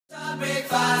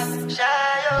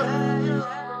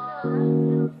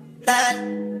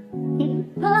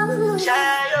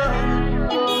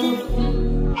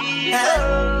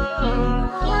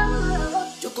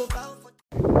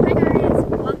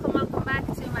welcome back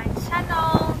to my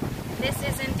channel. This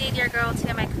is indeed your girl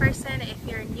Tia McPherson. If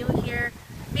you're new here,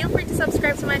 feel free to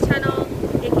subscribe to my channel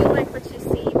if you like what you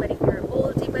see, but if you're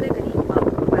oldie but a goodie,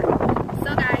 welcome back.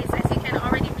 So guys, as you can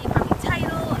already read from the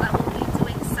title, I will be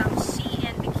doing some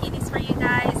Shein bikinis for you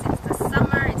guys. It's the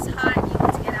summer, it's hot, you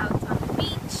need to get out on the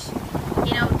beach,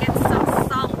 you know, get some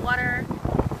salt water,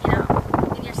 you know,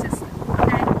 in your system,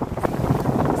 okay?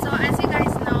 So as you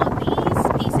guys know, these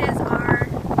pieces are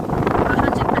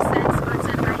 100%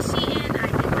 sponsored by Shein. I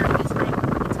did not use my own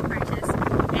money to purchase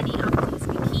any of these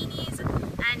bikinis.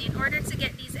 And in order to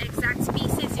get these exact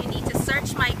pieces, you need to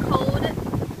search my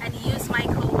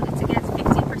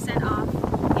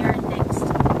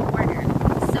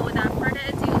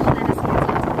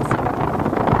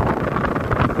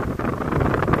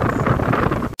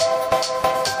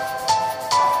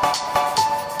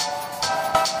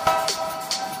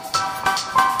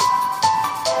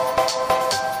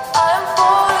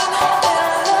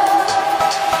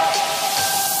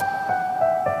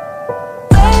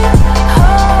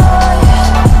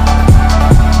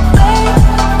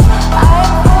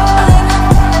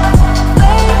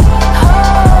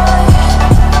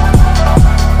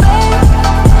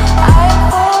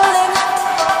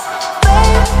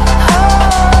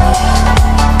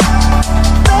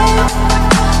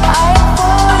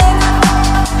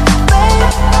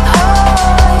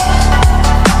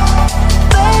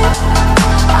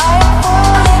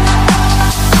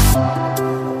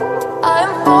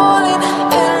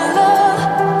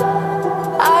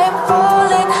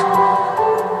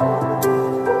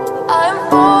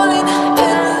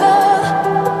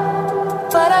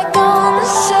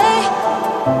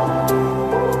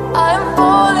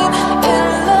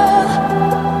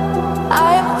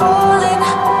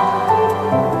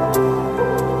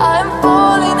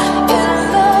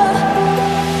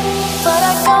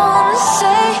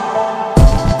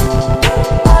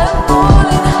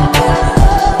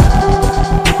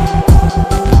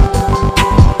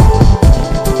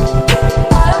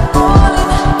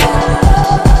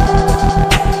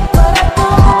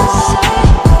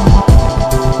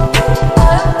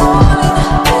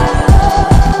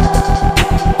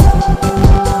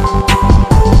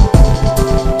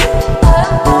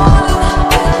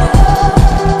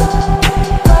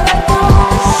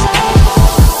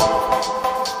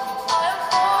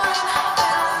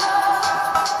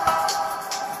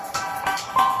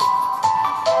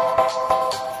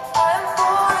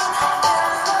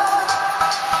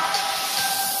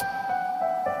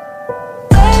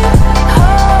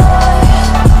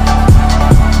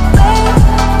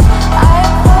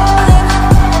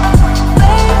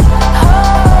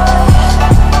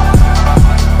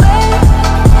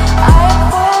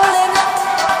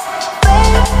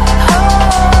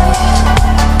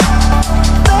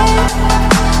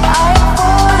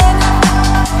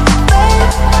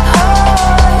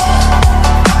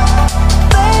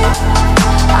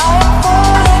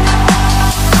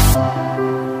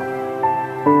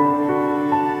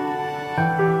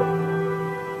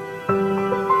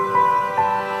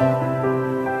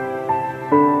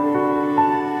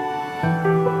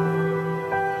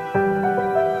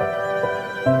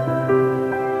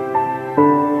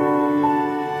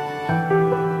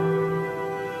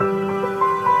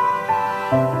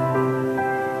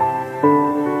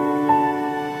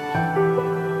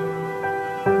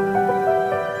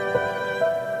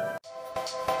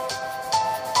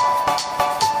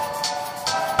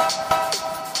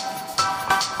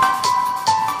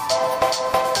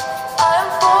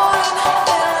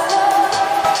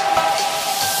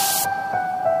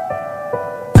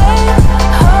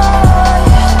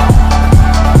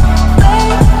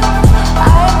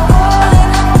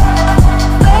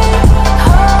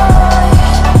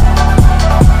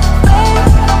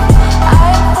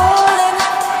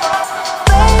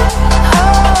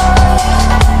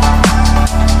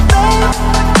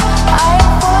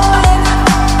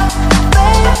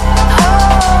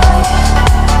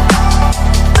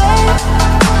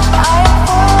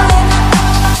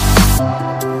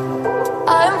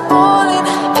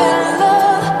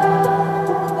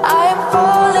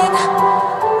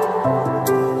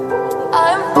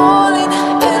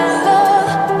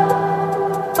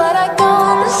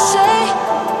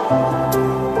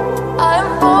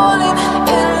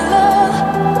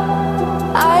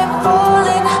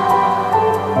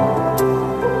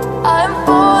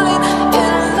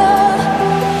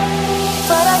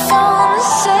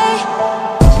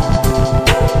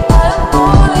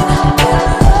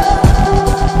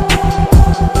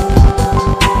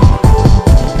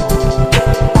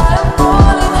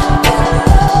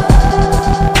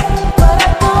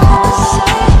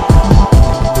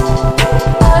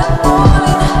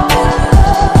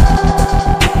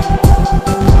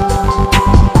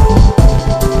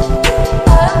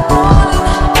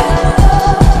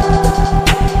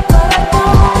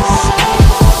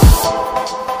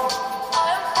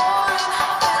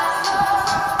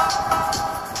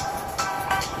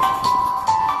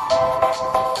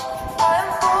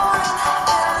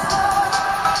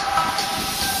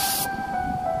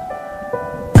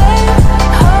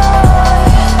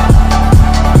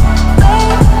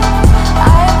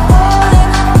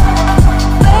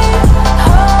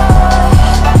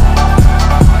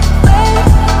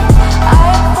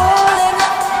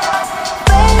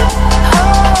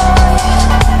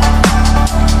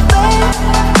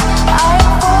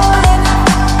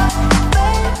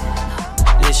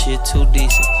she a 2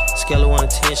 decent. Scale of 1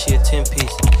 to 10, she a 10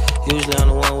 piece. Usually I'm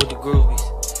the one with the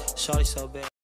groovies. Shorty so bad.